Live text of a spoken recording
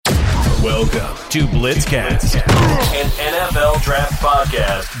Welcome to BlitzCast, an NFL Draft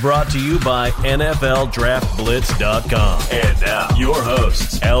podcast brought to you by NFLDraftBlitz.com. And now, your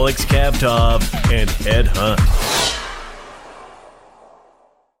hosts, Alex Kavtov and Ed Hunt.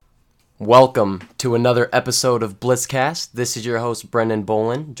 Welcome to another episode of BlitzCast. This is your host, Brendan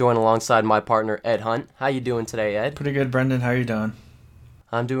Bolin, joined alongside my partner, Ed Hunt. How you doing today, Ed? Pretty good, Brendan. How are you doing?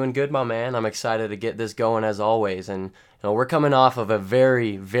 I'm doing good, my man. I'm excited to get this going as always. And we're coming off of a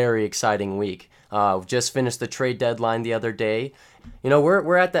very, very exciting week. Just finished the trade deadline the other day.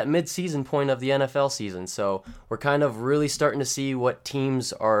 We're at that midseason point of the NFL season, so we're kind of really starting to see what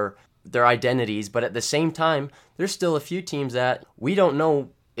teams are, their identities. But at the same time, there's still a few teams that we don't know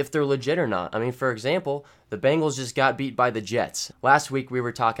if they're legit or not. I mean, for example, the Bengals just got beat by the Jets. Last week we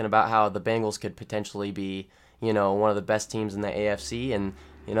were talking about how the Bengals could potentially be, one of the best teams in the AFC, and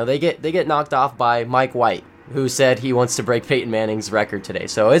they get knocked off by Mike White, who said he wants to break Peyton Manning's record today.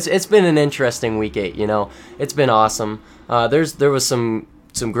 So it's been an interesting week 8. It's been awesome. There was some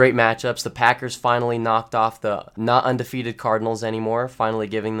great matchups. The Packers finally knocked off the not undefeated Cardinals anymore, finally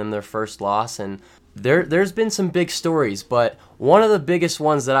giving them their first loss, and There's been some big stories, but one of the biggest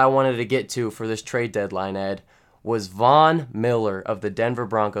ones that I wanted to get to for this trade deadline, Ed, was Von Miller of the Denver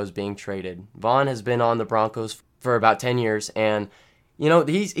Broncos being traded. Von has been on the Broncos for about 10 years, and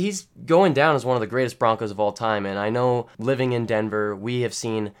he's going down as one of the greatest Broncos of all time. And I know living in Denver, we have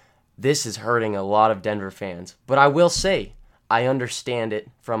seen this is hurting a lot of Denver fans. But I will say, I understand it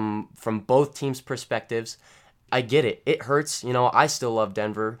from both teams' perspectives. I get it. It hurts. I still love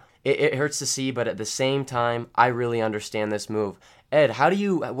Denver. It hurts to see, but at the same time, I really understand this move. Ed,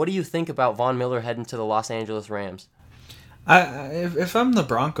 what do you think about Von Miller heading to the Los Angeles Rams? If I'm the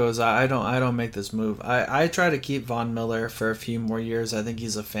Broncos, I don't make this move. I try to keep Von Miller for a few more years. I think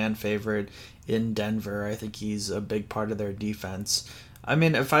he's a fan favorite in Denver. I think he's a big part of their defense. I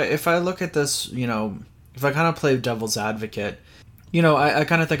mean, if I look at this, if I kind of play devil's advocate, I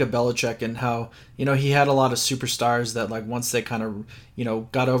kind of think of Belichick and how, he had a lot of superstars that, like, once they kind of,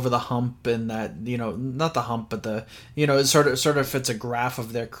 got over the hump, and that, not the hump, but the, it sort of fits a graph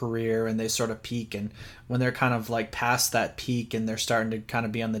of their career, and they sort of peak. And when they're kind of like past that peak and they're starting to kind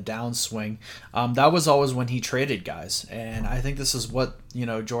of be on the downswing, that was always when he traded guys. And I think this is what,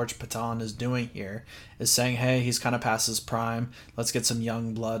 George Paton is doing here, is saying, hey, he's kind of past his prime. Let's get some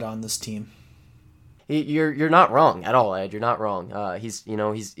young blood on this team. You're not wrong at all, Ed. You're not wrong. He's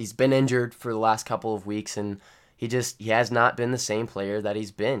been injured for the last couple of weeks, and he has not been the same player that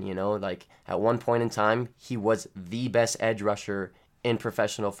he's been. Like at one point in time, he was the best edge rusher in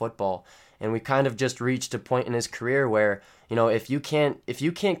professional football, and we kind of just reached a point in his career where if you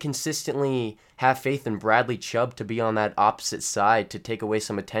can't consistently have faith in Bradley Chubb to be on that opposite side to take away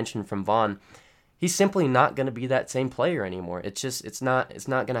some attention from Von, he's simply not going to be that same player anymore. It's not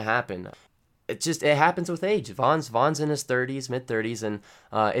going to happen. It happens with age. Von's in his 30s, mid-30s, and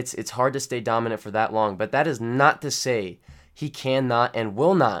it's hard to stay dominant for that long. But that is not to say he cannot and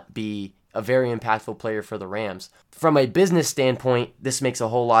will not be a very impactful player for the Rams. From a business standpoint, this makes a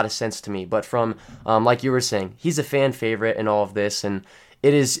whole lot of sense to me. But from, like you were saying, he's a fan favorite in all of this, and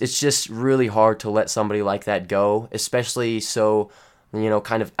it's just really hard to let somebody like that go, especially so,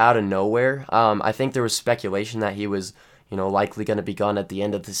 kind of out of nowhere. I think there was speculation that he was, likely going to be gone at the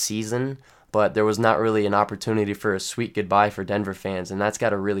end of the season, but there was not really an opportunity for a sweet goodbye for Denver fans, and that's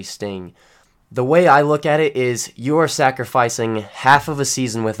got to really sting. The way I look at it is you are sacrificing half of a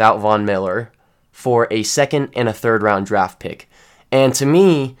season without Von Miller for a second and a third round draft pick. And to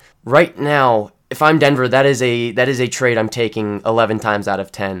me, right now, if I'm Denver, that is a trade I'm taking 11 times out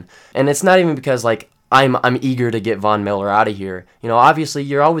of 10. And it's not even because I'm eager to get Von Miller out of here. Obviously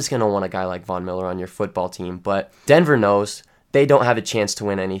you're always going to want a guy like Von Miller on your football team, but Denver knows they don't have a chance to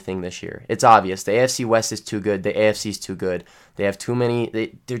win anything this year. It's obvious. The AFC West is too good. The AFC is too good. They have too many.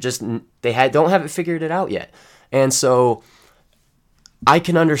 Don't have it figured it out yet. And so I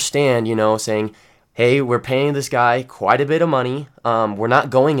can understand, saying, hey, we're paying this guy quite a bit of money. We're not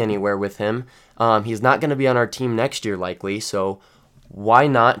going anywhere with him. He's not going to be on our team next year likely. So why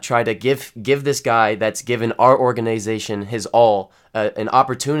not try to give this guy that's given our organization his all an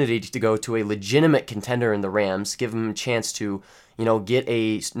opportunity to go to a legitimate contender in the Rams, give him a chance to, get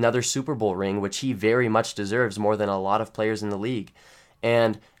another Super Bowl ring, which he very much deserves more than a lot of players in the league.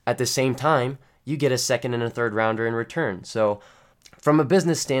 And at the same time, you get a second and a third rounder in return. So from a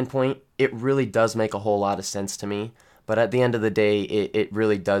business standpoint, it really does make a whole lot of sense to me. But at the end of the day, it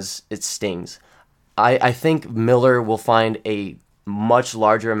really does, it stings. I think Miller will find a much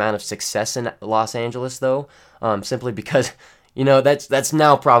larger amount of success in Los Angeles, though, simply because that's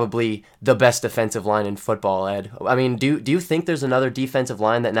now probably the best defensive line in football, Ed. I mean, do you think there's another defensive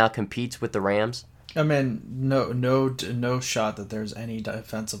line that now competes with the Rams? I mean, no shot that there's any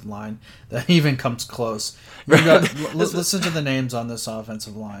defensive line that even comes close. Listen to the names on this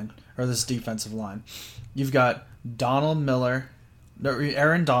offensive line or this defensive line. You've got Aaron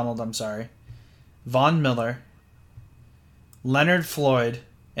Donald, Von Miller, Leonard Floyd,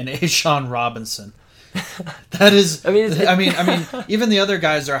 and A'Shawn Robinson. That is, I mean, even the other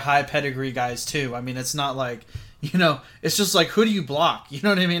guys are high pedigree guys too. I mean, it's not like, it's just like, who do you block? You know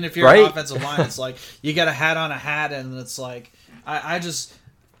what I mean? If you're an offensive line, it's like you got a hat on a hat, and it's like, I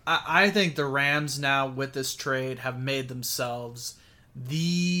think the Rams now with this trade have made themselves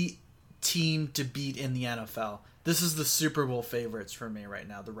the team to beat in the NFL. This is the Super Bowl favorites for me right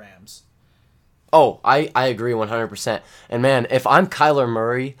now, the Rams. Oh, I agree 100%. And man, if I'm Kyler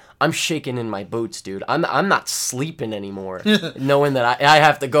Murray, I'm shaking in my boots, dude. I'm not sleeping anymore, knowing that I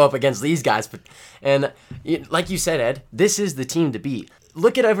have to go up against these guys. And like you said, Ed, this is the team to beat.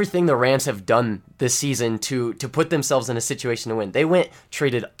 Look at everything the Rams have done this season to put themselves in a situation to win. They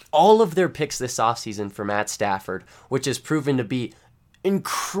traded all of their picks this offseason for Matt Stafford, which has proven to be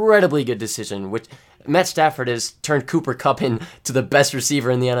incredibly good decision. Which Matt Stafford has turned Cooper Kupp into the best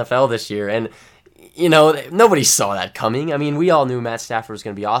receiver in the NFL this year, and nobody saw that coming. I mean, we all knew Matt Stafford was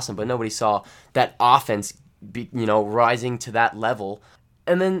going to be awesome, but nobody saw that offense rising to that level.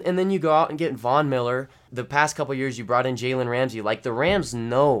 And then you go out and get Von Miller. The past couple of years, you brought in Jalen Ramsey. Like, the Rams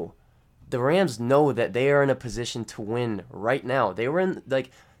know that they are in a position to win right now. They were in,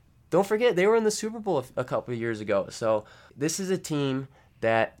 don't forget, they were in the Super Bowl a couple of years ago. So this is a team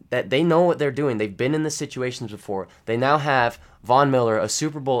that they know what they're doing. They've been in the situations before. They now have Von Miller, a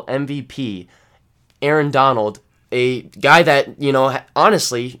Super Bowl MVP, Aaron Donald, a guy that,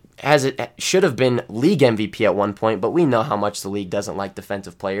 honestly should have been league MVP at one point, but we know how much the league doesn't like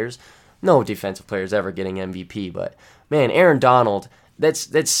defensive players. No defensive players ever getting MVP, but man, Aaron Donald,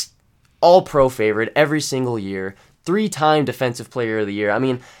 that's all pro favorite every single year, 3-time defensive player of the year. I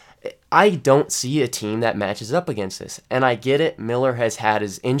mean, I don't see a team that matches up against this. And I get it, Miller has had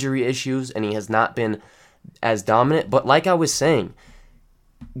his injury issues and he has not been as dominant, but like I was saying,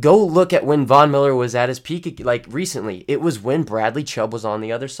 go look at when Von Miller was at his peak, like recently. It was when Bradley Chubb was on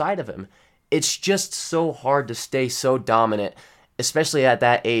the other side of him. It's just so hard to stay so dominant, especially at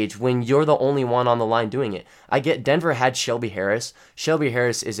that age when you're the only one on the line doing it. I get Denver had Shelby Harris. Shelby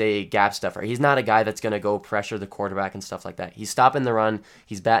Harris is a gap stuffer. He's not a guy that's going to go pressure the quarterback and stuff like that. He's stopping the run.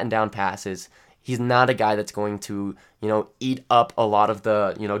 He's batting down passes. He's not a guy that's going to, eat up a lot of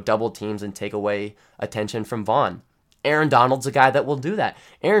the, double teams and take away attention from Von. Aaron Donald's a guy that will do that.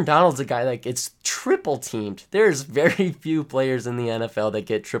 Aaron Donald's a guy that gets triple teamed. There's very few players in the NFL that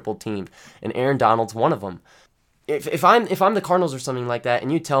get triple teamed, and Aaron Donald's one of them. If I'm the Cardinals or something like that,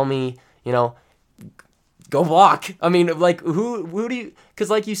 and you tell me, go block. I mean, like who do you?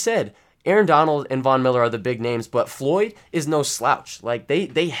 Because like you said, Aaron Donald and Von Miller are the big names, but Floyd is no slouch. Like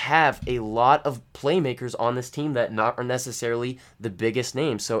they have a lot of playmakers on this team that not necessarily the biggest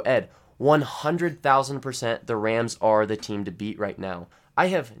names. So Ed, 100,000% the Rams are the team to beat right now. I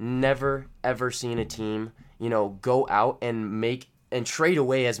have never, ever seen a team, go out and trade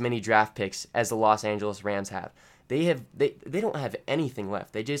away as many draft picks as the Los Angeles Rams have. They don't have anything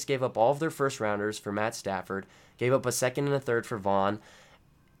left. They just gave up all of their first rounders for Matt Stafford, gave up a second and a third for Vaughn.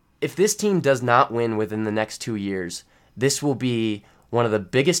 If this team does not win within the next 2 years, this will be one of the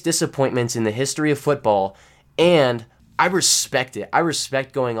biggest disappointments in the history of football, and I respect it. I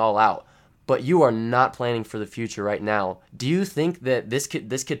respect going all out. But you are not planning for the future right now. Do you think that this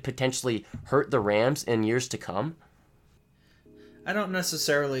could potentially hurt the Rams in years to come? I don't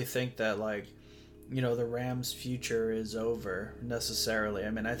necessarily think that the Rams' future is over necessarily.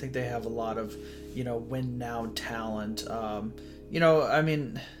 I mean, I think they have a lot of win now talent.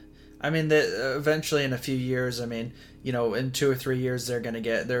 Eventually in a few years, in 2 or 3 years they're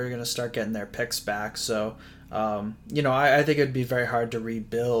gonna start getting their picks back. So I think it'd be very hard to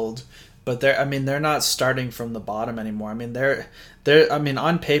rebuild. But they're not starting from the bottom anymore. I mean, they're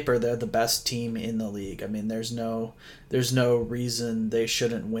on paper they're the best team in the league. I mean, there's no reason they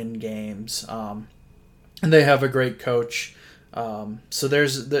shouldn't win games. And they have a great coach. I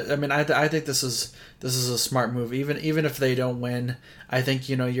think this is a smart move. Even if they don't win, I think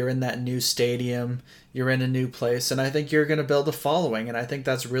you're in that new stadium, you're in a new place, and I think you're going to build a following. And I think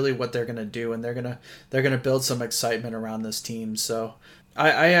that's really what they're going to do. And they're going to build some excitement around this team. So.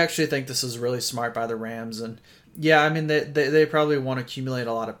 I actually think this is really smart by the Rams, and yeah, I mean they probably want to accumulate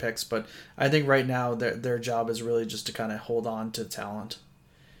a lot of picks, but I think right now their job is really just to kind of hold on to talent.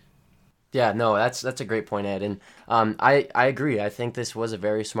 Yeah, no, that's a great point, Ed, and I agree. I think this was a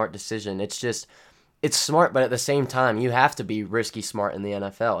very smart decision. It's smart, but at the same time, you have to be risky smart in the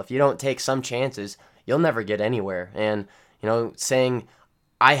NFL. If you don't take some chances, you'll never get anywhere. And saying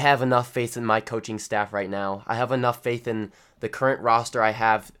I have enough faith in my coaching staff right now. I have enough faith in the current roster I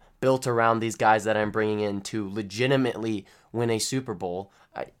have built around these guys that I'm bringing in to legitimately win a Super Bowl.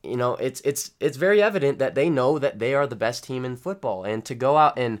 It's very evident that they know that they are the best team in football, and to go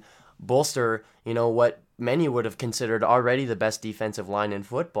out and bolster, what many would have considered already the best defensive line in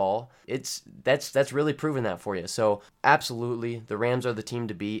football. That's really proven that for you. So absolutely, the Rams are the team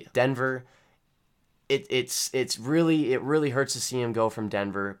to beat. Denver, it really hurts to see him go from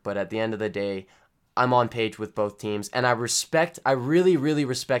Denver, but at the end of the day, I'm on page with both teams, and I really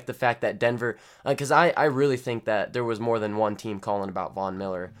respect the fact that Denver, because I really think that there was more than one team calling about Von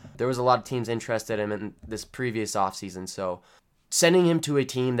Miller. There was a lot of teams interested in him in this previous offseason, so sending him to a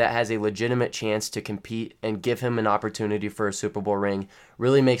team that has a legitimate chance to compete and give him an opportunity for a Super Bowl ring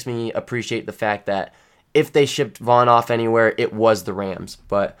really makes me appreciate the fact that if they shipped Von off anywhere, it was the Rams.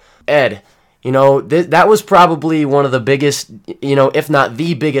 But Ed, that was probably one of the biggest, if not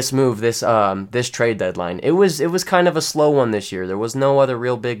the biggest move this trade deadline. It was kind of a slow one this year. There was no other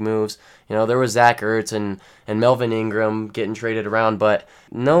real big moves. There was Zach Ertz and Melvin Ingram getting traded around, but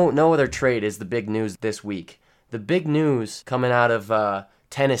no other trade is the big news this week. The big news coming out of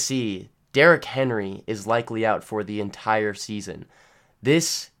Tennessee, Derrick Henry is likely out for the entire season.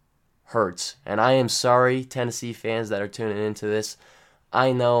 This hurts, and I am sorry, Tennessee fans that are tuning into this.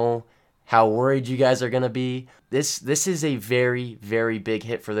 I know how worried you guys are going to be. This is a very, very big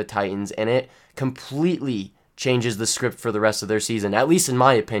hit for the Titans, and it completely changes the script for the rest of their season, at least in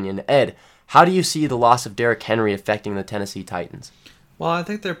my opinion. Ed, how do you see the loss of Derrick Henry affecting the Tennessee Titans? Well, I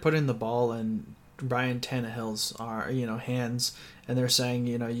think they're putting the ball in Ryan Tannehill's hands, and they're saying,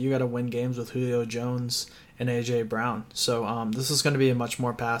 you got to win games with Julio Jones and AJ Brown. So this is going to be a much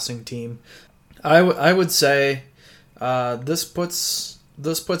more passing team. I would say this puts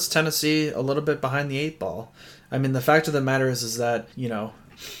Tennessee a little bit behind the eight ball. I mean, the fact of the matter is that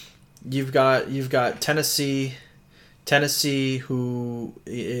you've got Tennessee who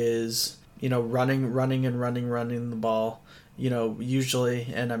is running the ball.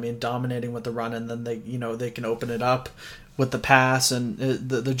 Usually, and I mean dominating with the run, and then they can open it up with the pass, and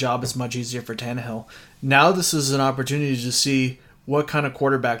the job is much easier for Tannehill. Now this is an opportunity to see what kind of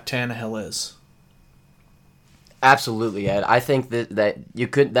quarterback Tannehill is. Absolutely, Ed. I think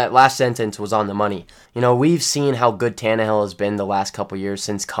that last sentence was on the money. We've seen how good Tannehill has been the last couple years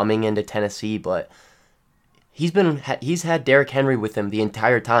since coming into Tennessee, but he's had Derrick Henry with him the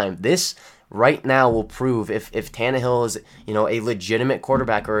entire time. This right now will prove if Tannehill is, a legitimate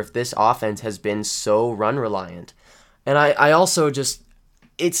quarterback, or if this offense has been so run reliant. And I also just,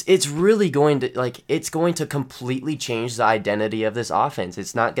 it's really going to, it's going to completely change the identity of this offense.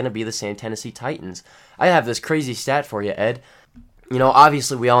 It's not going to be the same Tennessee Titans. I have this crazy stat for you, Ed.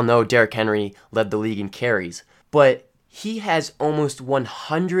 Obviously we all know Derrick Henry led the league in carries, but he has almost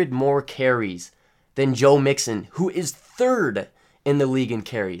 100 more carries than Joe Mixon, who is third in the league in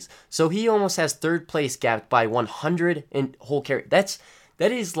carries. So he almost has third place gapped by 100 in whole carry. That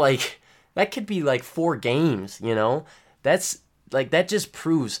could be like 4 games, that just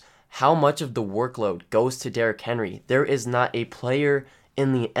proves how much of the workload goes to Derrick Henry. There is not a player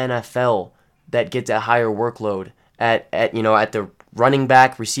in the NFL that gets a higher workload at the running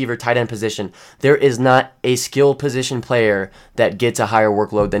back, receiver, tight end position. There is not a skilled position player that gets a higher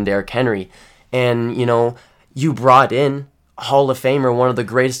workload than Derrick Henry. And, you brought in Hall of Famer, one of the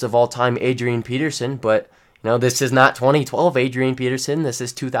greatest of all time, Adrian Peterson, but this is not 2012 Adrian Peterson. This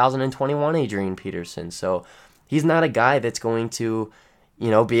is 2021 Adrian Peterson. So he's not a guy that's going to,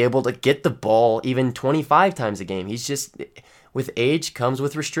 be able to get the ball even 25 times a game. He's just, with age comes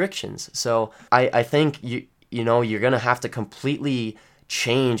with restrictions. So I think you're going to have to completely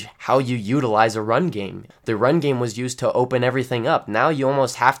change how you utilize a run game. The run game was used to open everything up. Now you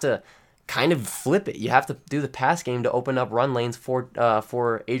almost have to kind of flip it. You have to do the pass game to open up run lanes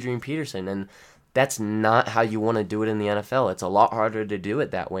for Adrian Peterson, and that's not how you want to do it in the NFL. It's a lot harder to do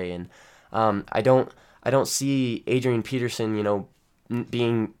it that way, and I don't see Adrian Peterson,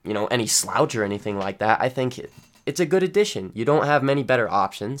 being any slouch or anything like that. I think it's a good addition. You don't have many better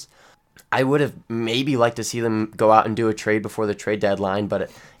options. I would have maybe liked to see them go out and do a trade before the trade deadline,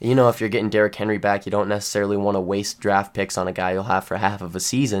 but if you're getting Derrick Henry back, you don't necessarily want to waste draft picks on a guy you'll have for half of a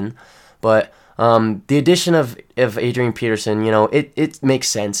season. But the addition of Adrian Peterson, it makes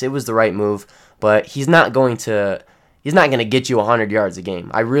sense. It was the right move, but he's not going to get you 100 yards a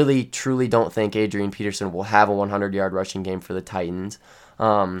game. I really, truly don't think Adrian Peterson will have a 100-yard rushing game for the Titans.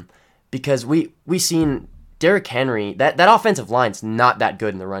 because we seen Derrick Henry, that offensive line's not that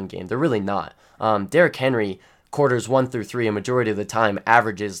good in the run game. They're really not. Derrick Henry, quarters 1 through 3, a majority of the time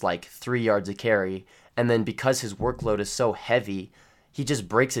averages like 3 yards a carry. And then because his workload is so heavy, he just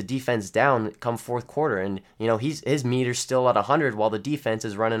breaks a defense down come fourth quarter. And, his meter's still at 100 while the defense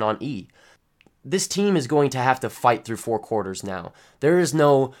is running on E. This team is going to have to fight through 4 quarters now. There is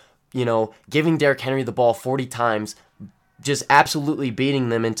no, giving Derrick Henry the ball 40 times, just absolutely beating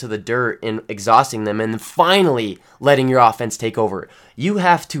them into the dirt and exhausting them, and finally letting your offense take over. You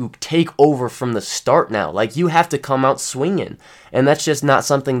have to take over from the start now. Like, you have to come out swinging. And that's just not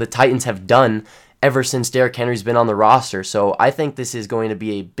something the Titans have done ever since Derrick Henry's been on the roster. So I think this is going to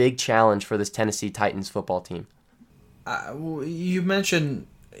be a big challenge for this Tennessee Titans football team. You mentioned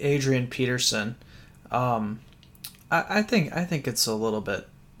Adrian Peterson. I think it's a little bit.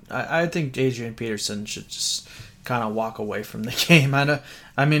 I think Adrian Peterson should just kind of walk away from the game.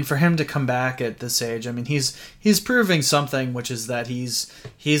 I mean, for him to come back at this age, I mean, he's proving something, which is that he's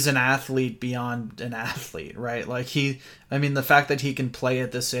an athlete beyond an athlete, right? Like the fact that he can play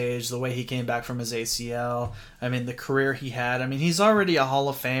at this age, the way he came back from his ACL, I mean, the career he had, I mean, he's already a Hall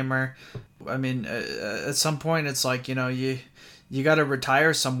of Famer. I mean, at some point, it's like, you got to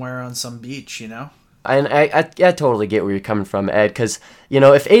retire somewhere on some beach, And I totally get where you're coming from, Ed, because,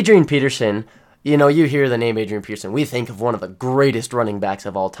 if Adrian Peterson, you hear the name Adrian Peterson, we think of one of the greatest running backs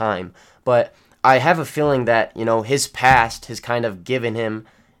of all time. But I have a feeling that, his past has kind of given him,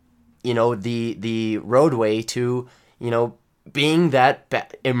 the roadway to, being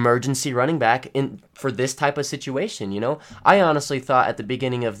that emergency running back for this type of situation. I honestly thought at the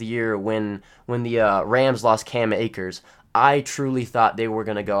beginning of the year when the Rams lost Cam Akers, I truly thought they were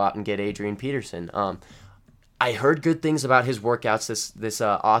going to go out and get Adrian Peterson. I heard good things about his workouts this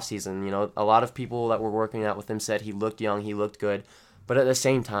offseason. A lot of people that were working out with him said he looked young, he looked good. But at the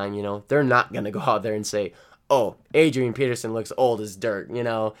same time, they're not going to go out there and say, oh, Adrian Peterson looks old as dirt.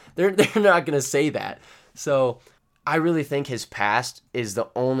 They're not going to say that. So I really think his past is the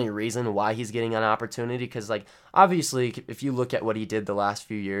only reason why he's getting an opportunity. Because, obviously, if you look at what he did the last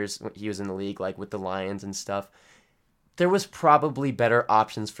few years when he was in the league, with the Lions and stuff, there was probably better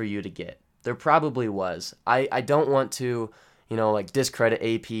options for you to get. There probably was. I don't want to, discredit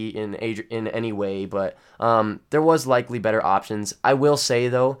AP in any way, but there was likely better options. I will say,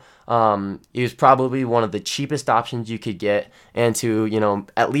 though, he was probably one of the cheapest options you could get, and to,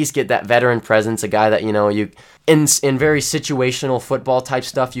 at least get that veteran presence, a guy that, you in very situational football type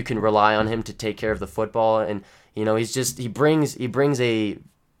stuff, you can rely on him to take care of the football, and, he brings a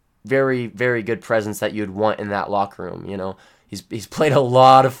very, very good presence that you'd want in that locker room, He's played a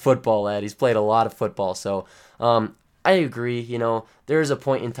lot of football, Ed. He's played a lot of football. So I agree, there is a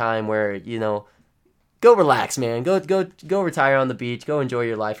point in time where, go relax, man. Go retire on the beach. Go enjoy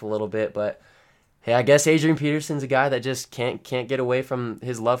your life a little bit. But, hey, I guess Adrian Peterson's a guy that just can't get away from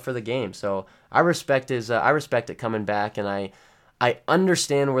his love for the game. So I respect it coming back, and I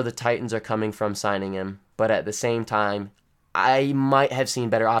understand where the Titans are coming from signing him. But at the same time, I might have seen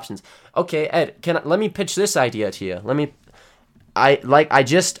better options. Okay, Ed, let me pitch this idea to you. I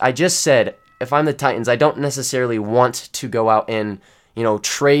just said, if I'm the Titans, I don't necessarily want to go out and,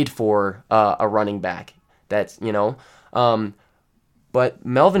 trade for a running back. That's, but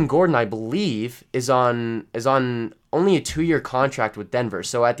Melvin Gordon, I believe, is on only a 2-year contract with Denver.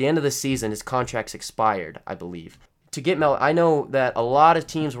 So at the end of the season, his contract's expired, I believe. To get I know that a lot of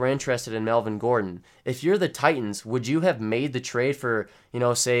teams were interested in Melvin Gordon. If you're the Titans, would you have made the trade for,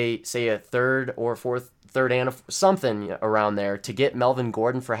 say a third and something around there to get Melvin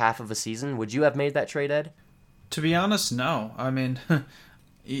Gordon for half of a season? Would you have made that trade, Ed? To be honest, no. I mean,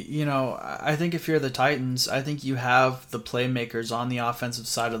 I think if you're the Titans, I think you have the playmakers on the offensive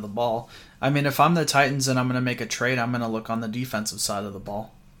side of the ball. I mean, if I'm the Titans and I'm going to make a trade, I'm going to look on the defensive side of the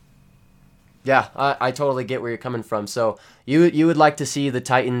ball. Yeah, I totally get where you're coming from. So you would like to see the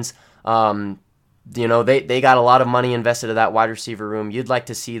Titans, they got a lot of money invested in that wide receiver room. You'd like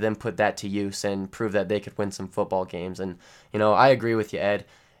to see them put that to use and prove that they could win some football games. And, I agree with you, Ed.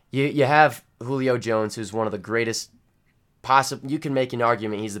 You have Julio Jones, who's one of the greatest you can make an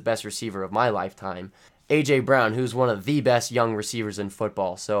argument he's the best receiver of my lifetime. A.J. Brown, who's one of the best young receivers in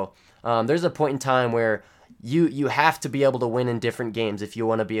football. So there's a point in time where you have to be able to win in different games if you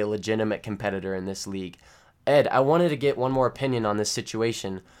want to be a legitimate competitor in this league. Ed, I wanted to get one more opinion on this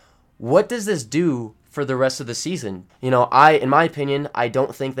situation. What does this do for the rest of the season? In my opinion, I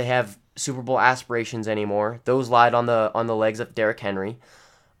don't think they have Super Bowl aspirations anymore. Those lied on the legs of Derrick Henry.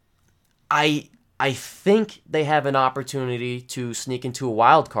 I I think they have an opportunity to sneak into a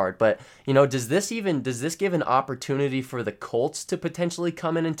wild card. But, does this give an opportunity for the Colts to potentially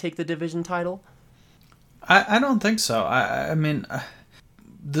come in and take the division title? I don't think so. I mean,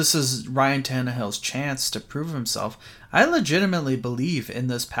 this is Ryan Tannehill's chance to prove himself. I legitimately believe in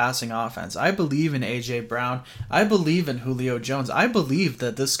this passing offense. I believe in A.J. Brown. I believe in Julio Jones. I believe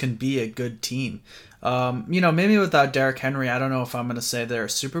that this can be a good team. Maybe without Derrick Henry, I don't know if I'm going to say they're a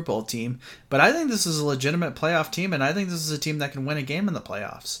Super Bowl team, but I think this is a legitimate playoff team, and I think this is a team that can win a game in the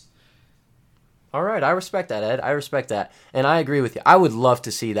playoffs. All right, I respect that, Ed. I respect that, and I agree with you. I would love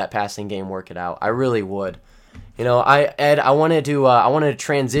to see that passing game work it out. I really would. I wanted to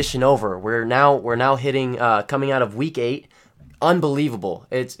transition over. We're now hitting coming out of week 8. Unbelievable.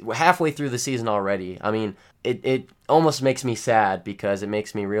 We're halfway through the season already. I mean, it almost makes me sad because it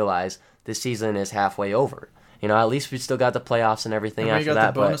makes me realize the season is halfway over. At least we still got the playoffs and everything and after that. We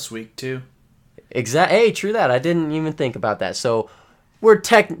got the bonus week too. Hey, true that. I didn't even think about that. So we're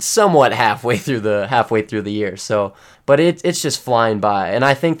somewhat halfway through the year. So, but it's just flying by, and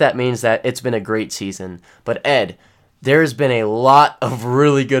I think that means that it's been a great season. But Ed, there's been a lot of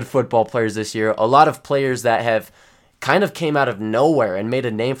really good football players this year. A lot of players that have kind of came out of nowhere and made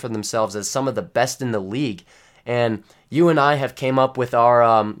a name for themselves as some of the best in the league. And you and I have came up with our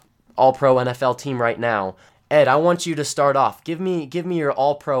All-Pro NFL team right now. Ed, I want you to start off. Give me your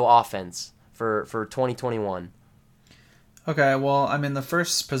All-Pro offense for 2021. Okay, well, I mean, the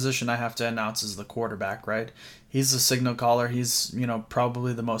first position I have to announce is the quarterback, right? He's the signal caller. He's,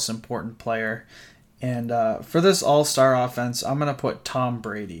 probably the most important player. And for this all-star offense, I'm going to put Tom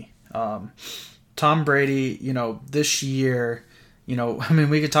Brady. Tom Brady, this year, I mean,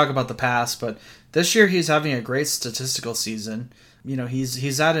 we could talk about the past, but this year he's having a great statistical season.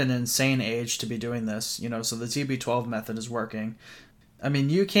 He's at an insane age to be doing this, so the TB12 method is working. I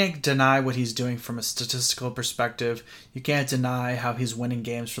mean, you can't deny what he's doing from a statistical perspective. You can't deny how he's winning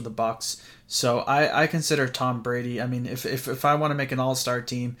games for the Bucs. So I consider Tom Brady. I mean, if I want to make an all-star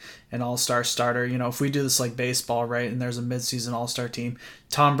team, an all-star starter, if we do this like baseball, right, and there's a midseason all-star team,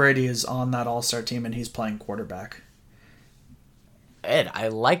 Tom Brady is on that all-star team and he's playing quarterback. Ed, I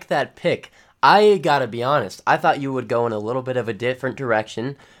like that pick. I gotta be honest. I thought you would go in a little bit of a different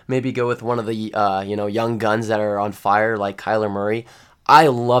direction. Maybe go with one of the young guns that are on fire like Kyler Murray. I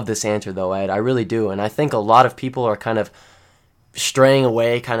love this answer, though, Ed. I really do. And I think a lot of people are kind of straying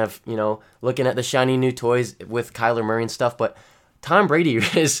away, kind of, looking at the shiny new toys with Kyler Murray and stuff. But Tom Brady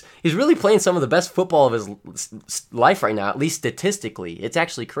he's really playing some of the best football of his life right now, at least statistically. It's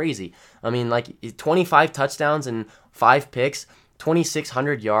actually crazy. I mean, like 25 touchdowns and 5 picks,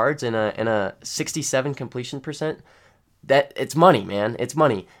 2,600 yards and a 67 completion percent. It's money, man. It's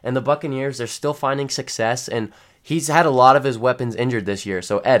money. And the Buccaneers, they're still finding success, and he's had a lot of his weapons injured this year.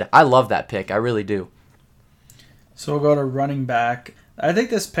 So, Ed, I love that pick. I really do. So we'll go to running back. I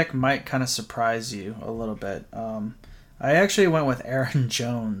think this pick might kind of surprise you a little bit. I actually went with Aaron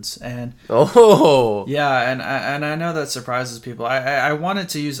Jones, and yeah, and I know that surprises people. I wanted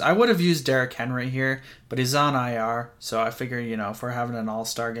to use. I would have used Derrick Henry here, but he's on IR, so I figure if we're having an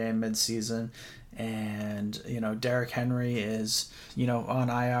All-Star game mid-season, and Derrick Henry is on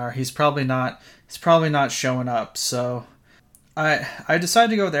IR, he's probably not showing up. So I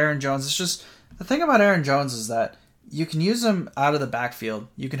decided to go with Aaron Jones. It's just the thing about Aaron Jones is that you can use him out of the backfield,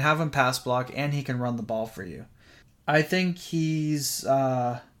 you can have him pass block, and he can run the ball for you. I think he's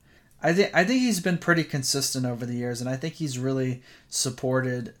I think he's been pretty consistent over the years, and I think he's really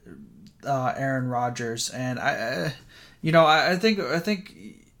supported Aaron Rodgers, and I think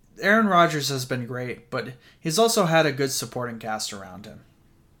Aaron Rodgers has been great, but he's also had a good supporting cast around him.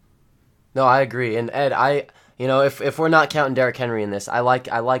 No, I agree. And Ed, if we're not counting Derrick Henry in this, I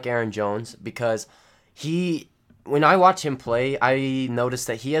like Aaron Jones because when I watch him play, I notice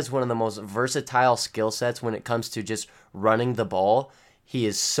that he has one of the most versatile skill sets when it comes to just running the ball. He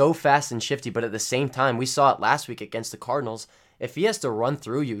is so fast and shifty, but at the same time, we saw it last week against the Cardinals. If he has to run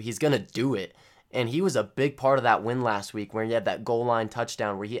through you, he's going to do it. And he was a big part of that win last week where he had that goal line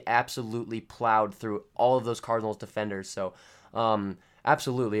touchdown where he absolutely plowed through all of those Cardinals defenders. So,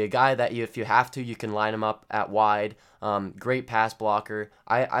 absolutely. A guy that if you have to, you can line him up at wide. Great pass blocker.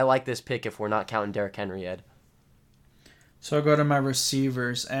 I like this pick if we're not counting Derrick Henry, Ed. So I'll go to my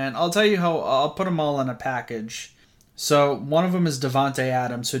receivers, and I'll tell you how I'll put them all in a package. So one of them is Devontae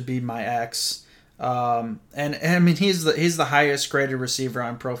Adams, who'd be my ex. And I mean, he's the highest graded receiver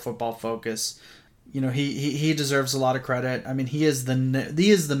on Pro Football Focus. He deserves a lot of credit. I mean, he is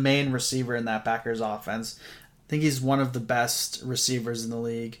the main receiver in that Packers offense. I think he's one of the best receivers in the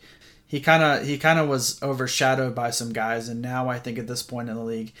league. he kind of was overshadowed by some guys, and now I think at this point in the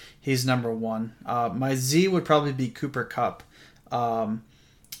league, he's number one. My Z would probably be Cooper Kupp.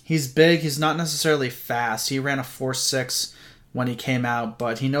 He's big. He's not necessarily fast. He ran a 4.6 when he came out,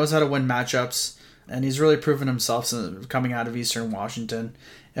 but he knows how to win matchups, and he's really proven himself coming out of Eastern Washington.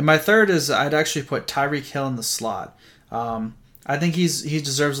 And my third is I'd actually put Tyreek Hill in the slot. I think he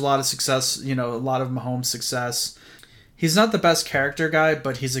deserves a lot of success, a lot of Mahomes' success. He's not the best character guy,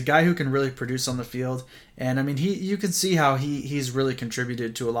 but he's a guy who can really produce on the field. And I mean, you can see how he's really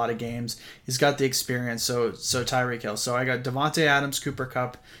contributed to a lot of games. He's got the experience. So Tyreek Hill. So I got Devontae Adams, Cooper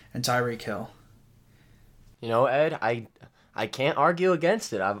Kupp, and Tyreek Hill. Ed, I can't argue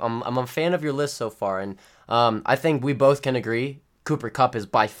against it. I'm a fan of your list so far, and I think we both can agree Cooper Kupp is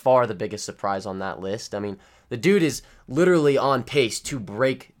by far the biggest surprise on that list. I mean, the dude is literally on pace to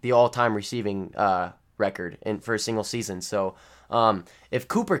break the all-time receiving record for a single season. So if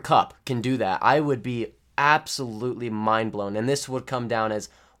Cooper Kupp can do that, I would be absolutely mind blown. And this would come down as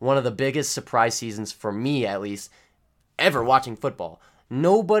one of the biggest surprise seasons for me, at least, ever watching football.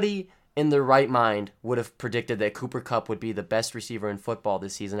 Nobody in their right mind would have predicted that Cooper Kupp would be the best receiver in football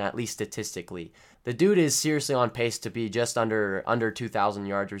this season, at least statistically. The dude is seriously on pace to be just under 2,000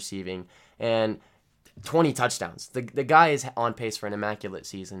 yards receiving and 20 touchdowns. The guy is on pace for an immaculate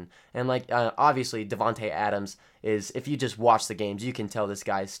season. And obviously Devontae Adams is, if you just watch the games, you can tell this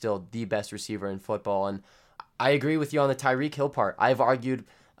guy is still the best receiver in football. And I agree with you on the Tyreek Hill part. I've argued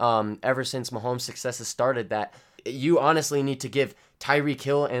ever since Mahomes' success has started that you honestly need to give Tyreek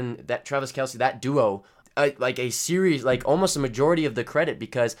Hill and that Travis Kelce, that duo, a series, almost a majority of the credit,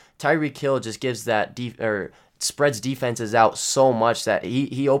 because Tyreek Hill just gives that spreads defenses out so much that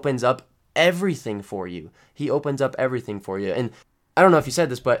he opens up everything for you. And I don't know if you said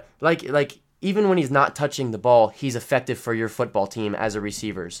this, but even when he's not touching the ball, he's effective for your football team as a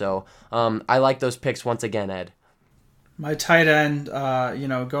receiver. So I like those picks once again, Ed. My tight end,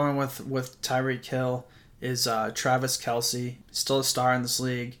 going with Tyreek Hill is Travis Kelce. Still a star in this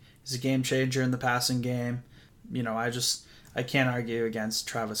league. He's a game changer in the passing game. I can't argue against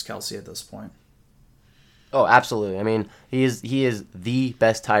Travis Kelce at this point. Oh, absolutely. I mean, he is the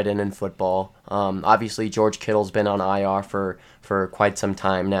best tight end in football. Obviously, George Kittle's been on IR for quite some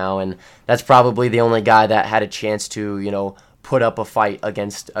time now, and that's probably the only guy that had a chance to, put up a fight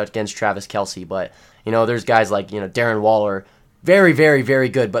against Travis Kelce. But, there's guys like, Darren Waller, very, very, very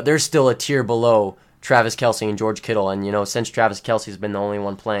good, but they're still a tier below Travis Kelce and George Kittle. And, since Travis Kelce's been the only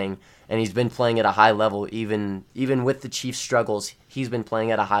one playing, and he's been playing at a high level, even with the Chiefs' struggles, he's been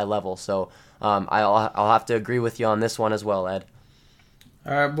playing at a high level. So I'll have to agree with you on this one as well, Ed.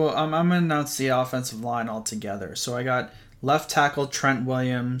 All right, well, I'm going to announce the offensive line altogether. So I got left tackle Trent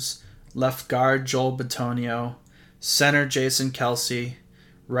Williams, left guard Joel Bitonio, center Jason Kelce,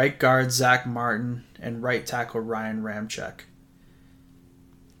 right guard Zach Martin, and right tackle Ryan Ramczyk.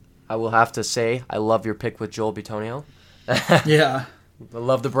 I will have to say I love your pick with Joel Bitonio. Yeah. I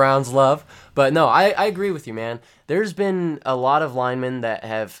love the Browns' love. But no, I agree with you, man. There's been a lot of linemen that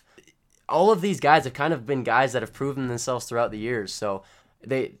have... All of these guys have kind of been guys that have proven themselves throughout the years. So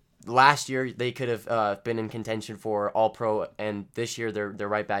last year they could have been in contention for All-Pro, and this year they're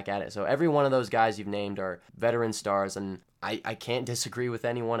right back at it. So every one of those guys you've named are veteran stars, and I can't disagree with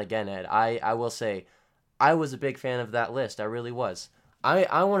anyone again, Ed. I will say I was a big fan of that list. I really was.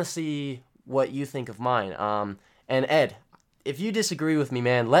 I want to see what you think of mine. And Ed, if you disagree with me,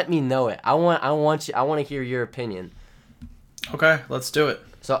 man, let me know it. I want to hear your opinion. Okay, let's do it.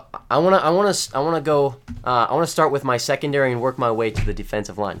 So I want to start with my secondary and work my way to the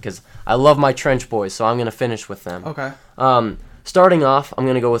defensive line because I love my trench boys. So I'm going to finish with them. Okay. Starting off, I'm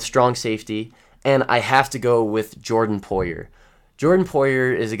going to go with strong safety, and I have to go with Jordan Poyer. Jordan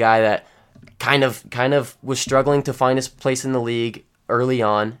Poyer is a guy that kind of was struggling to find his place in the league early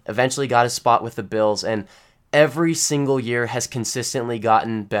on, eventually got his spot with the Bills, and every single year has consistently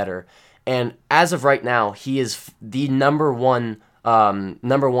gotten better. And as of right now, he is the number one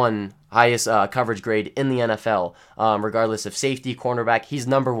highest coverage grade in the NFL, regardless of safety, cornerback. He's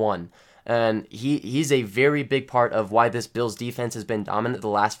number one. And he's a very big part of why this Bills defense has been dominant the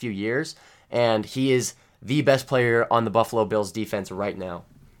last few years. And he is the best player on the Buffalo Bills defense right now.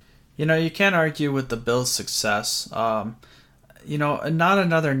 You can't argue with the Bills' success. Not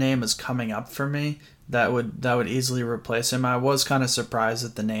another name is coming up for me that would easily replace him. I was kind of surprised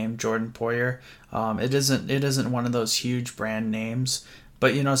at the name Jordan Poyer. It isn't one of those huge brand names,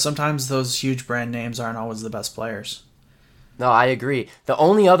 but sometimes those huge brand names aren't always the best players. No, I agree. The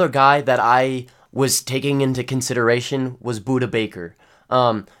only other guy that I was taking into consideration was Budda Baker.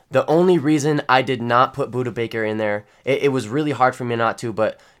 The only reason I did not put Budda Baker in there, it was really hard for me not to,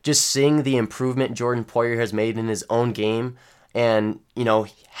 but just seeing the improvement Jordan Poyer has made in his own game and,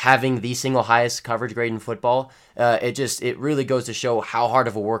 having the single highest coverage grade in football, it really goes to show how hard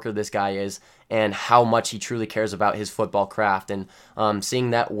of a worker this guy is and how much he truly cares about his football craft. And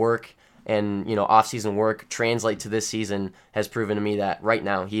seeing that work and, off-season work translate to this season has proven to me that right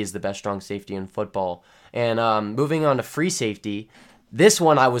now he is the best strong safety in football. And moving on to free safety, this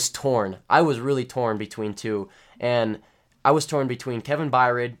one I was torn. I was really torn between two. And I was torn between Kevin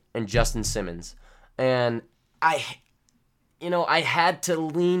Byard and Justin Simmons. And I had to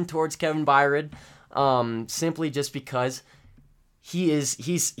lean towards Kevin Byard simply just because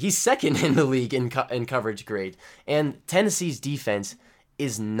he's second in the league in coverage grade. And Tennessee's defense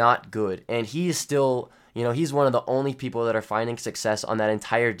is not good. And he is still, he's one of the only people that are finding success on that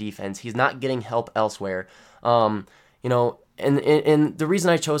entire defense. He's not getting help elsewhere. And the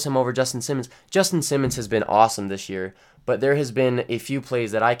reason I chose him over Justin Simmons has been awesome this year. But there has been a few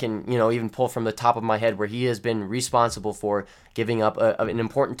plays that I can, even pull from the top of my head where he has been responsible for giving up an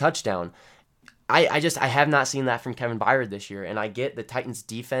important touchdown. I have not seen that from Kevin Byard this year, and I get the Titans'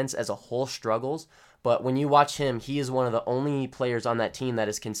 defense as a whole struggles, but when you watch him, he is one of the only players on that team that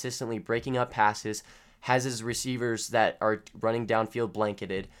is consistently breaking up passes, has his receivers that are running downfield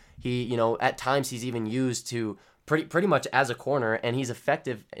blanketed. He, at times he's even used to pretty much as a corner, and he's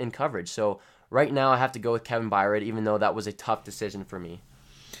effective in coverage. So right now I have to go with Kevin Byard, even though that was a tough decision for me.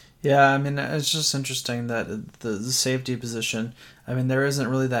 Yeah, it's just interesting that the safety position, there isn't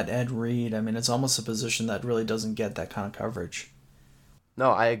really that Ed Reed. It's almost a position that really doesn't get that kind of coverage.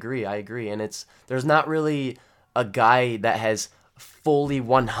 No, I agree. And there's not really a guy that has fully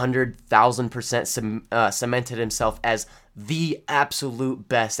 100,000% cemented himself as the absolute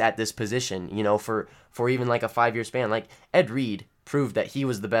best at this position, for even like a 5-year span. Like Ed Reed proved that he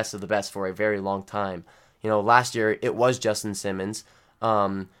was the best of the best for a very long time. Last year it was Justin Simmons,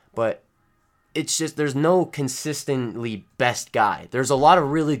 but it's just there's no consistently best guy. There's a lot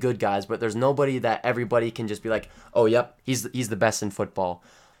of really good guys, but there's nobody that everybody can just be like, oh, yep, he's the best in football.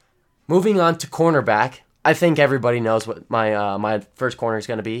 Moving on to cornerback, I think everybody knows what my first corner is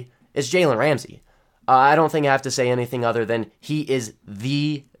going to be. It's Jalen Ramsey. I don't think I have to say anything other than he is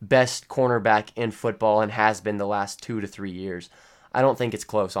the best cornerback in football and has been the last 2 to 3 years. I don't think it's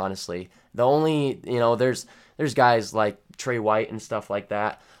close, honestly. The only, there's guys like Trey White and stuff like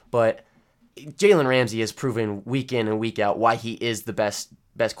that, but Jalen Ramsey has proven week in and week out why he is the best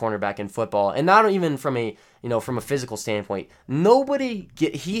cornerback in football, and not even from a physical standpoint.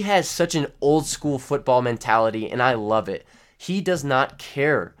 He has such an old school football mentality, and I love it. He does not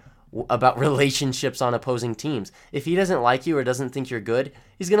care about relationships on opposing teams. If he doesn't like you or doesn't think you're good,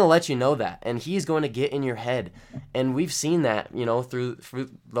 he's going to let you know that, and he's going to get in your head. And we've seen that, through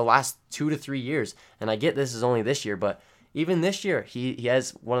the last 2 to 3 years. And I get this is only this year, but even this year, he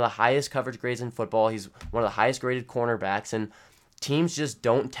has one of the highest coverage grades in football. He's one of the highest graded cornerbacks, and teams just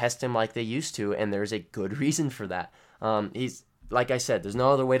don't test him like they used to, and there's a good reason for that. He's, like I said, there's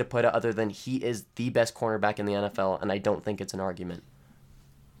no other way to put it other than he is the best cornerback in the NFL, and I don't think it's an argument.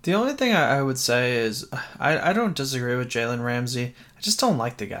 The only thing I would say is I don't disagree with Jalen Ramsey. I just don't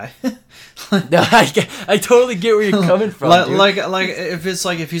like the guy. No, I totally get where you're coming from. Like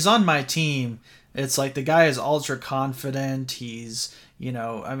if he's on my team, it's like the guy is ultra confident. He's he's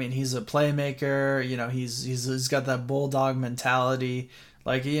a playmaker. He's got that bulldog mentality.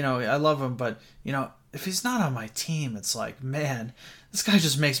 I love him, but if he's not on my team, it's like, man, this guy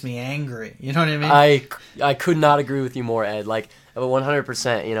just makes me angry. You know what I mean? I could not agree with you more, Ed.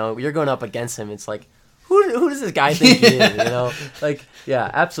 100%. You're going up against him. It's like, who does this guy think he is? Yeah,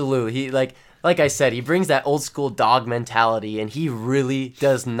 absolutely. He like I said, he brings that old school dog mentality, and he really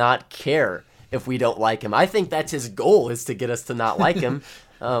does not care if we don't like him. I think that's his goal, is to get us to not like him.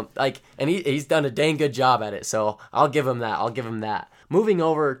 And he's done a dang good job at it. So I'll give him that. Moving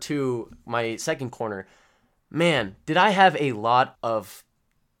over to my second corner, man, did I have a lot of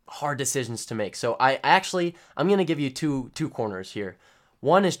hard decisions to make. So I'm going to give you two corners here.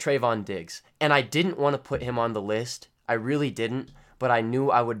 One is Trayvon Diggs, and I didn't want to put him on the list. I really didn't, but I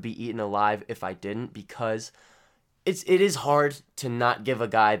knew I would be eaten alive if I didn't, because it is hard to not give a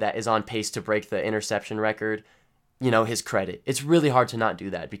guy that is on pace to break the interception record, his credit. It's really hard to not do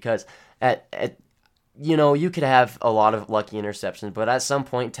that, because you could have a lot of lucky interceptions, but at some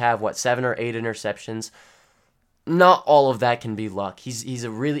point to have 7 or 8 interceptions, not all of that can be luck.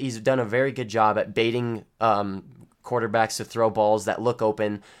 He's done a very good job at baiting quarterbacks to throw balls that look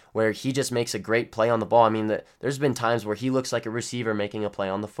open, where he just makes a great play on the ball. There's been times where he looks like a receiver making a play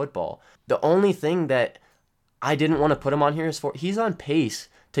on the football. The only thing that I didn't want to put him on here is he's on pace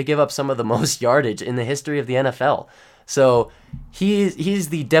to give up some of the most yardage in the history of the NFL. So he's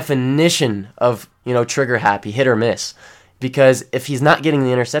the definition of, trigger happy, hit or miss. Because if he's not getting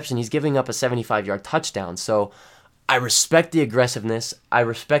the interception, he's giving up a 75-yard touchdown. So I respect the aggressiveness. I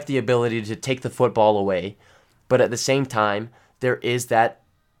respect the ability to take the football away. But at the same time, there is that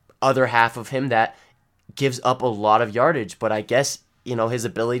other half of him that gives up a lot of yardage. But I guess, his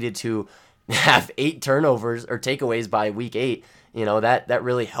ability to have 8 turnovers or takeaways by week 8, that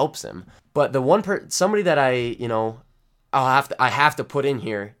really helps him. But the somebody that I have to put in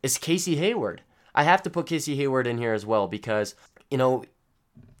here is Casey Hayward. I have to put Casey Hayward in here as well because,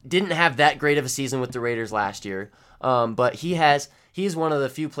 didn't have that great of a season with the Raiders last year. But he's one of the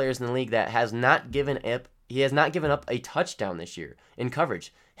few players in the league that has not given up a touchdown this year in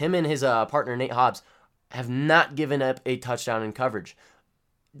coverage. Him and his partner Nate Hobbs have not given up a touchdown in coverage.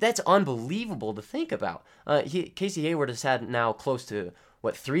 That's unbelievable to think about. Casey Hayward has had now close to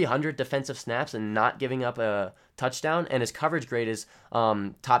 300 defensive snaps and not giving up a touchdown, and his coverage grade is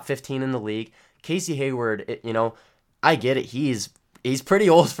top 15 in the league. Casey Hayward, I get it. He's pretty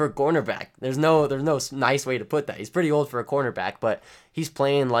old for a cornerback. There's no nice way to put that. He's pretty old for a cornerback, but he's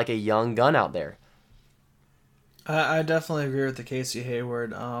playing like a young gun out there. I definitely agree with the Casey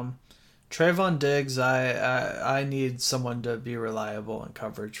Hayward. Trayvon Diggs, I need someone to be reliable in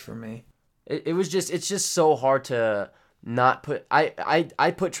coverage for me. It's just so hard to not put.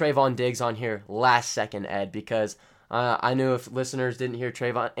 I put Trayvon Diggs on here last second, Ed, because I knew if listeners didn't hear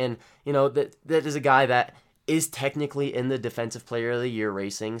Trayvon, and that is a guy that is technically in the Defensive Player of the Year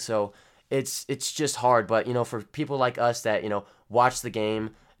racing, so it's just hard. But for people like us that watch the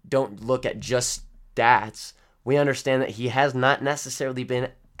game, don't look at just stats, we understand that he has not necessarily been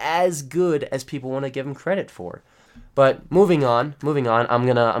as good as people want to give him credit for. But moving on, I'm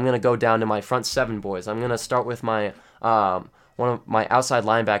gonna go down to my front 7 boys. I'm gonna start with my one of my outside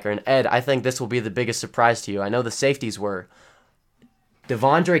linebacker, and Ed, I think this will be the biggest surprise to you. I know the safeties were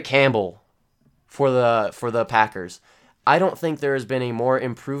Devondre Campbell for the Packers. I don't think there has been a more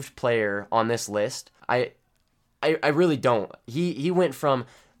improved player on this list. I really don't. He went from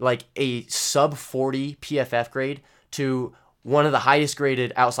like a sub 40 PFF grade to one of the highest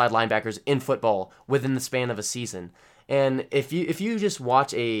graded outside linebackers in football within the span of a season. And if you just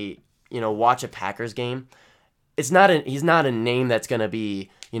watch a Packers game, he's not a name that's going to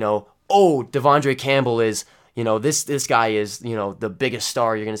be, Devondre Campbell is, this guy is, the biggest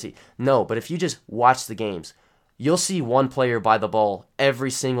star you're going to see. No, but if you just watch the games, you'll see one player by the ball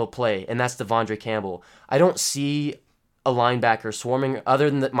every single play, and that's Devondre Campbell. I don't see a linebacker swarming,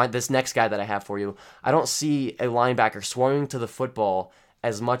 other than this next guy that I have for you. I don't see a linebacker swarming to the football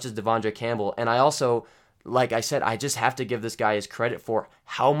as much as Devondre Campbell. And I also, like I said, I just have to give this guy his credit for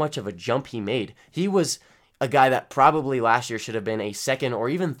how much of a jump he made. He was a guy that probably last year should have been a second or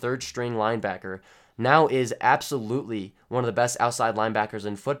even third string linebacker. Now is absolutely one of the best outside linebackers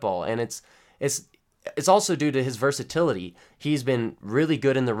in football. And it's also due to his versatility. He's been really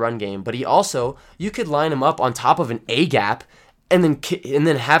good in the run game, but you could line him up on top of an A gap and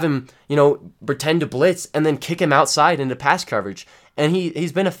then have him, pretend to blitz and then kick him outside into pass coverage. And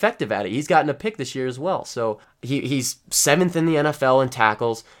he's been effective at it. He's gotten a pick this year as well. So he's 7th in the NFL in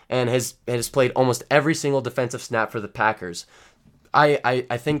tackles and has played almost every single defensive snap for the Packers.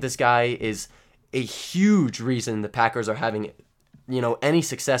 I think this guy is a huge reason the Packers are having any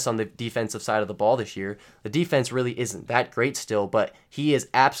success on the defensive side of the ball this year. The defense really isn't that great still, but he has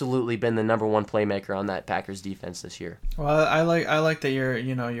absolutely been the number one playmaker on that Packers defense this year. Well, I like that you're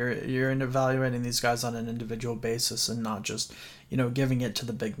evaluating these guys on an individual basis and not just, giving it to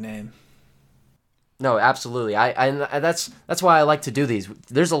the big name. No, absolutely. That's why I like to do these.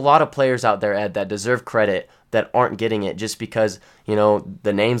 There's a lot of players out there, Ed, that deserve credit that aren't getting it just because,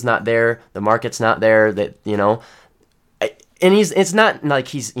 the name's not there, the market's not there, that, and it's not like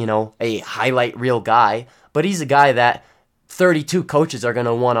he's, a highlight reel guy, but he's a guy that 32 coaches are going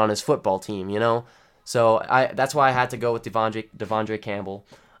to want on his football team, So that's why I had to go with Devondre Campbell.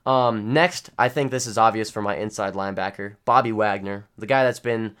 Next, I think this is obvious for my inside linebacker, Bobby Wagner, the guy that's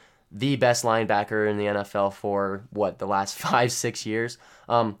been the best linebacker in the NFL for, the last 5-6 years.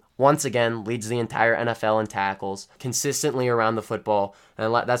 Once again, leads the entire NFL in tackles, consistently around the football.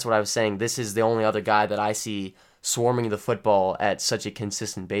 And that's what I was saying. This is the only other guy that I see swarming the football at such a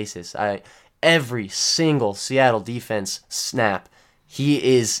consistent basis. Every single Seattle defense snap,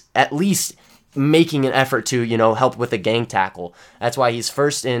 he is at least making an effort to, help with a gang tackle. That's why he's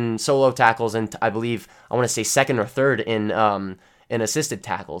first in solo tackles and I want to say second or third in assisted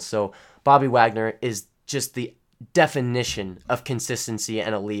tackles. So Bobby Wagner is just the definition of consistency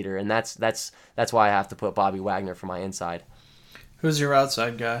and a leader, and that's why I have to put Bobby Wagner for my inside. Who's your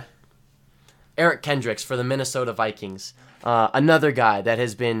outside guy? Eric Kendricks for the Minnesota Vikings. Another guy that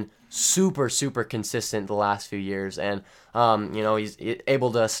has been super, super consistent the last few years, and he's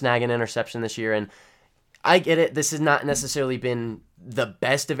able to snag an interception this year. And I get it. This has not necessarily been the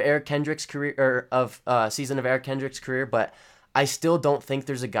best of Eric Kendricks' career season of Eric Kendricks' career, but I still don't think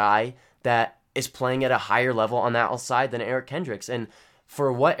there's a guy that is playing at a higher level on that outside than Eric Kendricks. And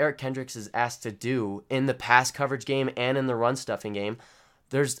for what Eric Kendricks is asked to do in the pass coverage game and in the run stuffing game,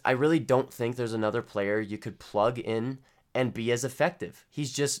 I really don't think there's another player you could plug in and be as effective.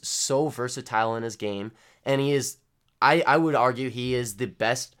 He's just so versatile in his game, and he is, I would argue, he is the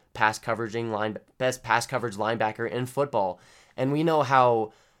best pass coverage linebacker in football. And we know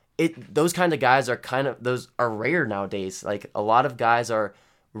how those kind of guys are rare nowadays. Like, a lot of guys are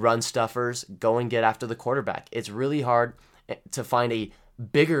run stuffers, go and get after the quarterback. It's really hard to find a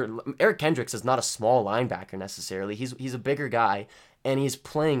bigger. Eric Kendricks is not a small linebacker necessarily. He's a bigger guy, and he's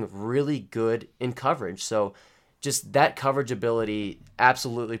playing really good in coverage. So just that coverage ability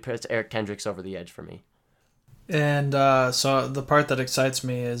absolutely puts Eric Kendricks over the edge for me. And so the part that excites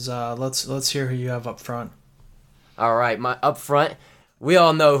me is let's hear who you have up front. All right, my up front, we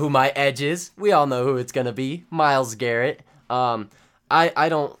all know who my edge is. We all know who it's gonna be. Myles Garrett. I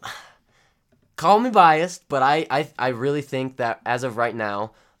don't call me biased, but I really think that as of right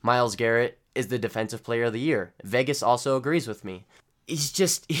now, Myles Garrett is the defensive player of the year. Vegas also agrees with me.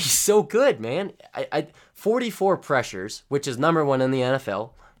 He's so good, man. 44 pressures, which is number 1 in the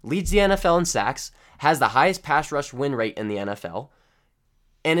NFL, leads the NFL in sacks, has the highest pass rush win rate in the NFL,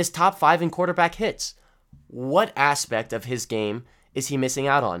 and is top 5 in quarterback hits. What aspect of his game is he missing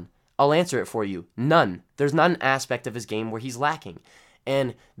out on? I'll answer it for you. None. There's not an aspect of his game where he's lacking.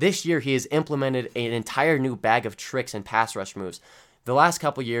 And this year he has implemented an entire new bag of tricks and pass rush moves. The last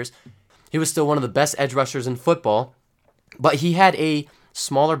couple years, he was still one of the best edge rushers in football, but he had a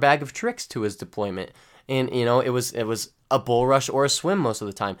smaller bag of tricks to his deployment. And, it was a bull rush or a swim most of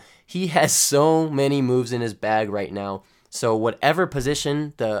the time. He has so many moves in his bag right now. So whatever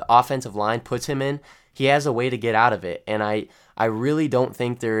position the offensive line puts him in, he has a way to get out of it. And I really don't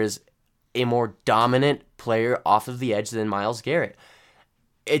think there is a more dominant player off of the edge than Myles Garrett.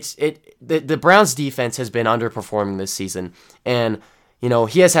 The Browns defense has been underperforming this season, and he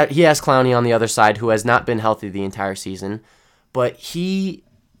has Clowney on the other side, who has not been healthy the entire season, but he's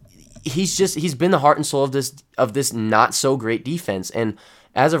been the heart and soul of this not so great defense. And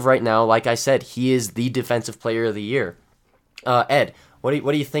as of right now, like I said, he is the defensive player of the year. Ed, what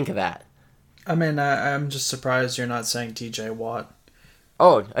do you think of that? I mean, I'm just surprised you're not saying T.J. Watt.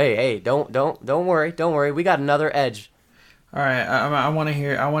 Oh, hey, don't worry. We got another edge. All right, I want to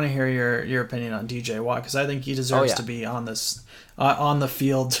hear your opinion on T.J. Watt, because I think he deserves to be on this on the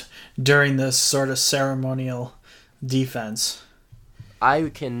field during this sort of ceremonial defense.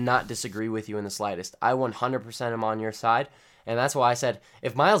 I cannot disagree with you in the slightest. I 100% am on your side, and that's why I said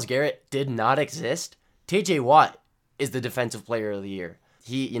if Myles Garrett did not exist, T.J. Watt is the defensive player of the year.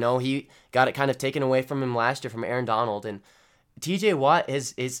 He got it kind of taken away from him last year from Aaron Donald, and T.J. Watt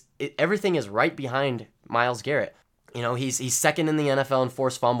everything is right behind Myles Garrett. He's second in the NFL in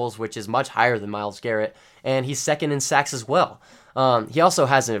forced fumbles, which is much higher than Myles Garrett, and he's second in sacks as well. He also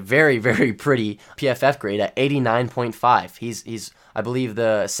has a very, very pretty PFF grade at 89.5. He's I believe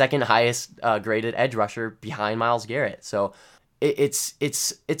the second highest graded edge rusher behind Myles Garrett. So it's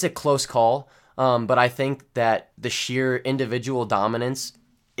a close call, but I think that the sheer individual dominance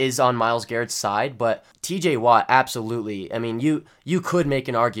is on Myles Garrett's side, but TJ Watt, absolutely. I mean, you could make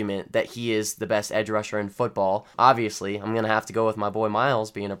an argument that he is the best edge rusher in football. Obviously, I'm going to have to go with my boy Myles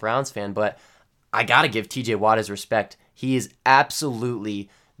being a Browns fan, but I got to give TJ Watt his respect. He is absolutely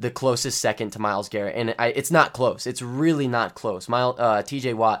the closest second to Myles Garrett, and it's not close. It's really not close.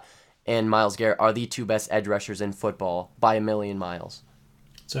 TJ Watt and Myles Garrett are the two best edge rushers in football by a million miles.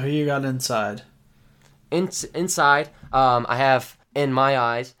 So who you got inside? Inside, I have, in my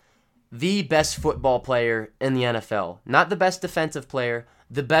eyes, the best football player in the NFL. Not the best defensive player,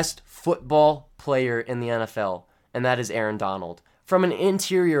 the best football player in the NFL, and that is Aaron Donald. From an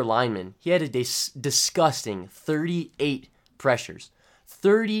interior lineman, he had a disgusting 38 pressures.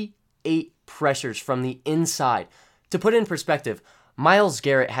 38 pressures from the inside. To put it in perspective, Myles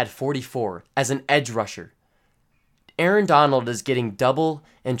Garrett had 44 as an edge rusher. Aaron Donald is getting double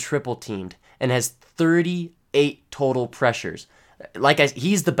and triple teamed and has 38 total pressures.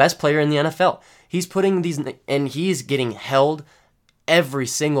 He's the best player in the NFL. He's putting these, and he's getting held every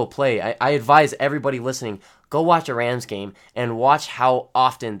single play. I advise everybody listening, Go watch a Rams game and watch how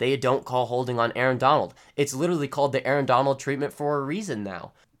often they don't call holding on Aaron Donald. It's literally called the Aaron Donald treatment for a reason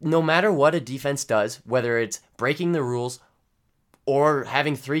now. No matter what a defense does, whether it's breaking the rules or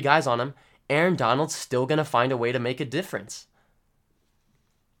having 3 guys on him, Aaron Donald's still going to find a way to make a difference.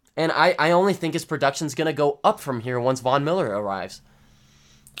 And I only think his production's going to go up from here once Von Miller arrives.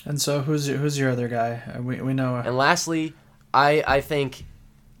 And so who's your other guy? We know. And lastly, I think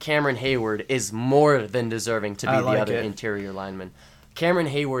Cameron Hayward is more than deserving to be the other interior lineman. Cameron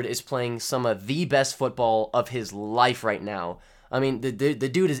Hayward is playing some of the best football of his life right now. I mean, the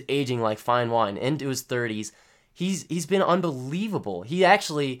dude is aging like fine wine into his 30s. He's been unbelievable. He's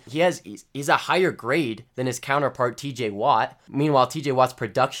a higher grade than his counterpart TJ Watt. Meanwhile, TJ Watt's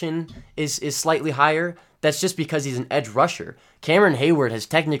production is slightly higher. That's just because he's an edge rusher. Cameron Hayward has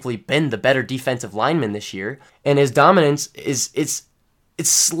technically been the better defensive lineman this year, and his dominance it's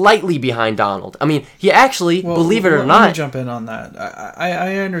slightly behind Donald. I mean, he actually, believe it or not... Let me jump in on that.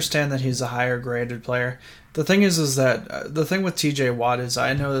 I understand that he's a higher graded player. The thing is that the thing with TJ Watt is,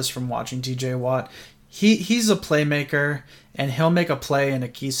 I know this from watching TJ Watt, he's a playmaker, and he'll make a play in a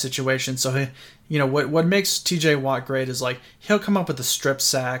key situation. So, what makes TJ Watt great is, like, he'll come up with the strip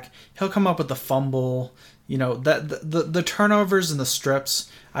sack, he'll come up with the fumble, the turnovers and the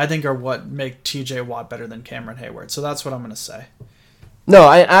strips, I think, are what make TJ Watt better than Cameron Hayward. So that's what I'm going to say. No,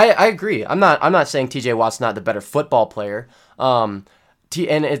 I agree. I'm not saying TJ Watt's not the better football player. There's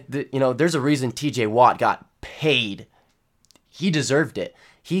a reason TJ Watt got paid. He deserved it.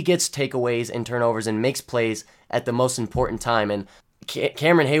 He gets takeaways and turnovers and makes plays at the most important time. And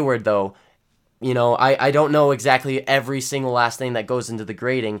Cameron Hayward, though, I don't know exactly every single last thing that goes into the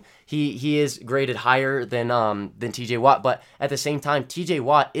grading. He is graded higher than TJ Watt, but at the same time, TJ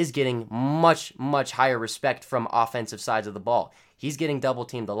Watt is getting much, much higher respect from offensive sides of the ball. He's getting double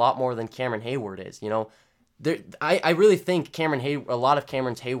teamed a lot more than Cameron Hayward is. I really think a lot of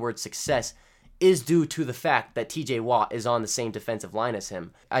Cameron Hayward's success is due to the fact that TJ Watt is on the same defensive line as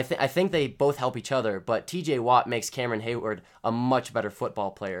him. I think they both help each other, but TJ Watt makes Cameron Hayward a much better football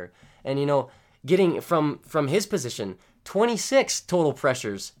player. And getting from his position, 26 total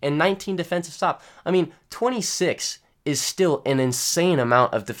pressures and 19 defensive stops. I mean, 26 is still an insane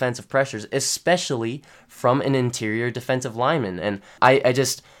amount of defensive pressures, especially from an interior defensive lineman. And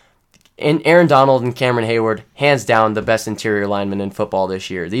and Aaron Donald and Cameron Hayward, hands down the best interior linemen in football this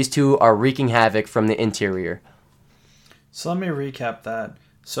year. These two are wreaking havoc from the interior. So let me recap that.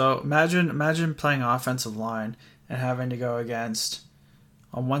 So imagine playing offensive line and having to go against,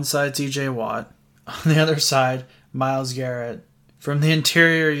 on one side, TJ Watt, on the other side, Myles Garrett. From the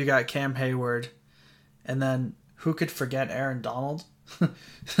interior, you got Cam Hayward. And then, who could forget Aaron Donald?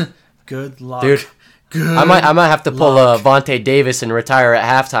 Good luck. Dude, I might have to pull a Vontae Davis and retire at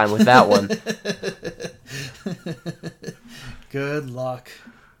halftime with that one. Good luck.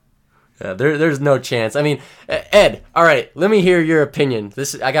 Yeah, there's no chance. I mean, Ed, all right, let me hear your opinion.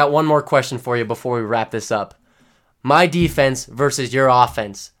 I got one more question for you before we wrap this up. My defense versus your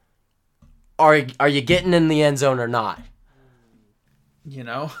offense. Are you getting in the end zone or not?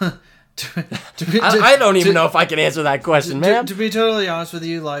 I don't even know if I can answer that question, man. To be totally honest with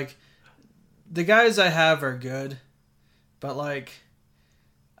you, like, the guys I have are good, but, like,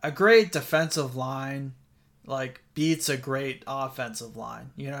 a great defensive line, like, beats a great offensive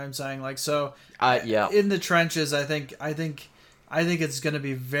line. You know what I'm saying? Like, so, yeah. In the trenches, I think it's going to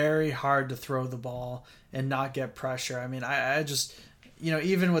be very hard to throw the ball and not get pressure. I mean, I just,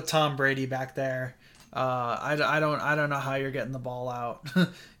 even with Tom Brady back there, I don't know how you're getting the ball out.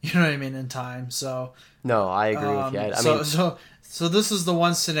 You know what I mean, in time. So no, I agree with you. So this is the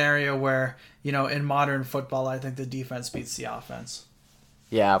one scenario where, in modern football, I think the defense beats the offense.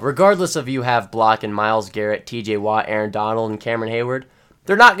 Yeah, regardless of you have blocking Myles Garrett, TJ Watt, Aaron Donald, and Cameron Hayward,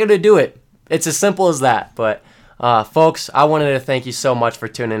 they're not going to do it. It's as simple as that. But folks, I wanted to thank you so much for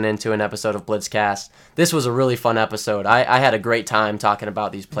tuning in to an episode of BlitzCast. This was a really fun episode. I had a great time talking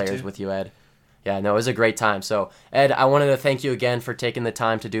about these players with you, Ed. Yeah, no, it was a great time. So, Ed, I wanted to thank you again for taking the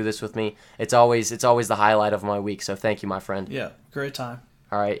time to do this with me. It's always the highlight of my week, so thank you, my friend. Yeah, great time.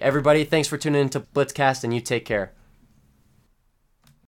 All right, everybody, thanks for tuning in to BlitzCast, and you take care.